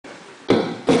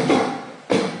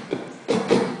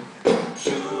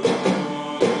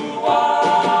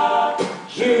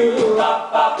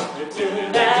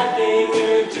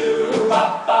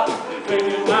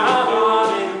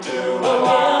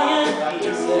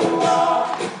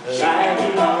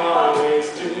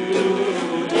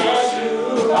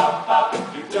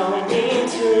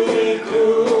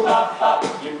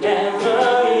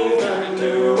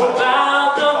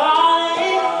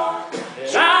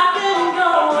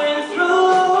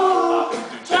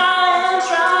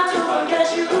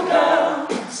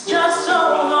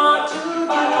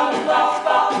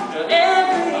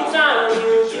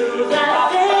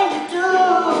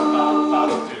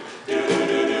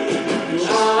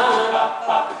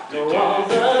know all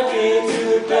the games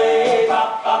you play, and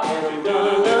I'm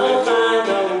gonna find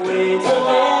a way to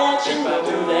let you know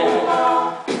that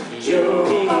you'll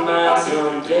be mine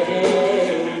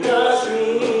someday. 'Cause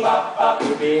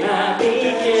we'll be happy,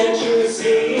 can't you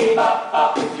see?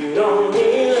 If you'd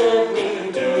only let me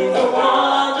be the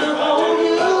one to hold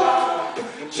you,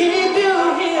 keep you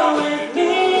here with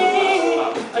me.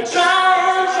 I try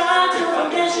to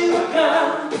forget you, girl.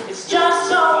 It's just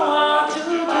so hard to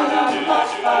do.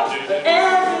 But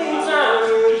every time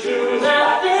you do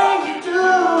that thing you do,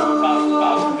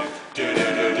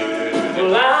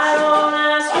 well, I don't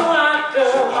ask you out,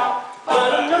 girl,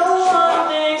 but I know one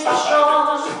thing's for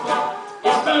sure.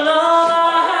 It's the love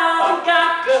I haven't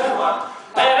got, girl,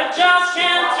 and I just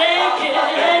can't take it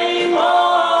anymore.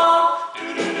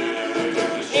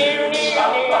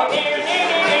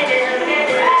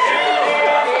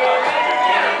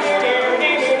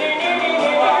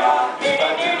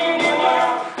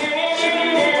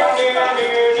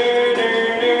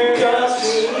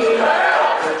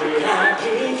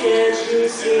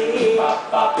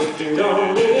 If you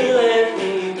don't